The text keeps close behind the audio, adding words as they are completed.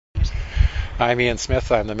I'm Ian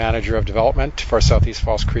Smith. I'm the Manager of Development for Southeast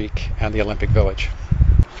Falls Creek and the Olympic Village.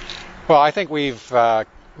 Well, I think we've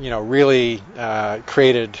really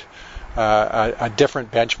created a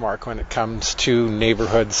different benchmark when it comes to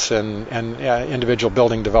neighborhoods and individual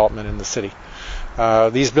building development in the city.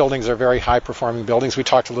 These buildings are very high-performing buildings. We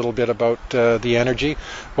talked a little bit about the energy.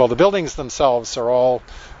 Well, the buildings themselves are all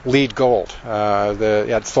LEED Gold.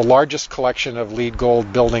 It's the largest collection of LEED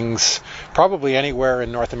Gold buildings probably anywhere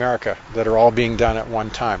in North America that are all being done at one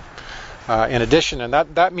time. In addition, and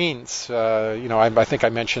that means, I think I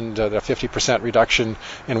mentioned the 50% reduction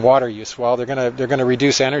in water use. Well, they're going to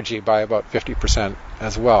reduce energy by about 50%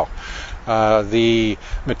 as well. The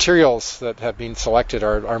materials that have been selected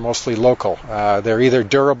are mostly local. They're either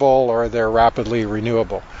durable or they're rapidly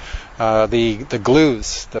renewable. The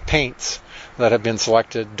glues, the paints that have been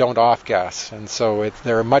selected don't off-gas, and so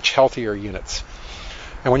they're much healthier units.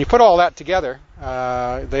 And when you put all that together,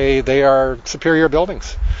 they are superior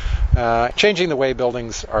buildings, changing the way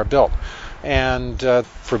buildings are built. And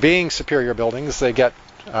for being superior buildings, they get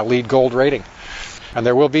a LEED Gold rating. And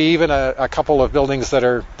there will be even a couple of buildings that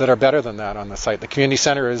are better than that on the site. The community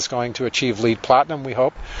center is going to achieve LEED Platinum, we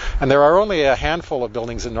hope. And there are only a handful of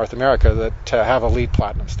buildings in North America that have a LEED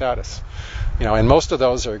Platinum status. And most of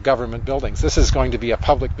those are government buildings. This is going to be a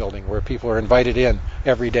public building where people are invited in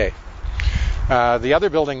every day. The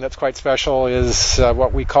other building that's quite special is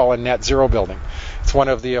what we call a net zero building. It's one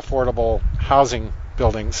of the affordable housing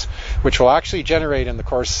buildings, which will actually generate in the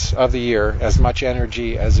course of the year as much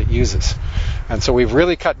energy as it uses. And so we've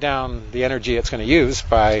really cut down the energy it's going to use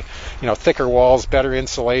by, thicker walls, better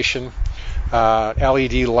insulation,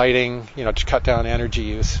 LED lighting, to cut down energy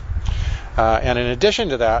use. And in addition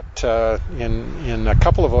to that, in a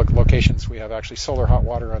couple of locations, we have actually solar hot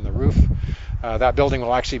water on the roof. That building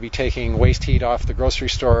will actually be taking waste heat off the grocery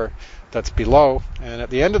store that's below. And at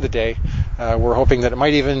the end of the day, we're hoping that it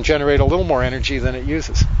might even generate a little more energy than it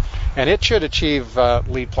uses. And it should achieve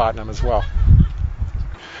LEED Platinum as well.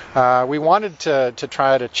 We wanted to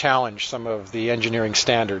try to challenge some of the engineering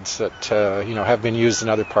standards that have been used in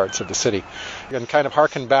other parts of the city, and kind of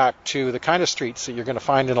harken back to the kind of streets that you're going to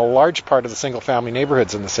find in a large part of the single-family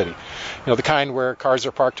neighborhoods in the city. The kind where cars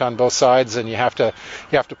are parked on both sides, and you have to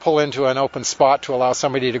pull into an open spot to allow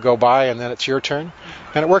somebody to go by, and then it's your turn,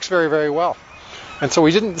 and it works very, very well. And so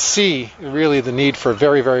we didn't see really the need for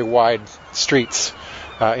very, very wide streets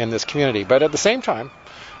in this community, but at the same time,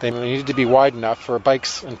 they needed to be wide enough for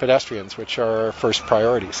bikes and pedestrians, which are our first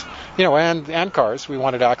priorities. And cars, we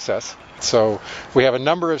wanted access. So we have a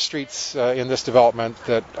number of streets in this development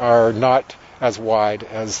that are not as wide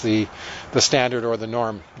as the standard or the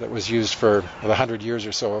norm that was used for the 100 years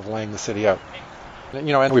or so of laying the city out.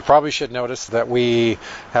 And we probably should notice that we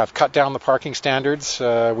have cut down the parking standards.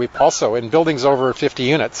 We also, in buildings over 50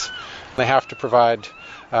 units, they have to provide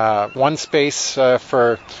one space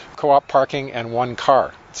for co-op parking and one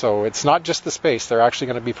car. So it's not just the space, they're actually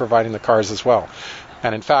going to be providing the cars as well.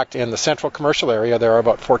 And in fact, in the central commercial area, there are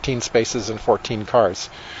about 14 spaces and 14 cars.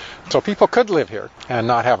 So people could live here and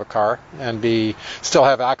not have a car and still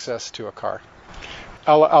have access to a car.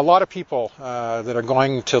 A lot of people that are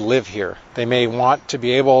going to live here, they may want to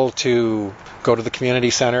be able to go to the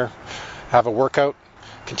community center, have a workout,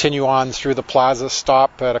 continue on through the plaza,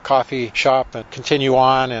 stop at a coffee shop, and continue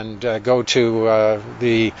on and go to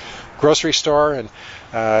the grocery store and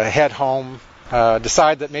head home,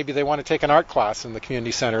 decide that maybe they want to take an art class in the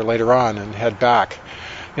community center later on and head back.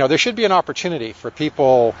 There should be an opportunity for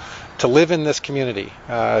people to live in this community,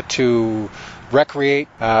 to recreate,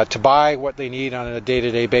 to buy what they need on a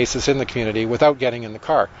day-to-day basis in the community without getting in the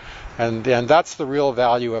car. And that's the real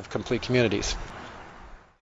value of complete communities.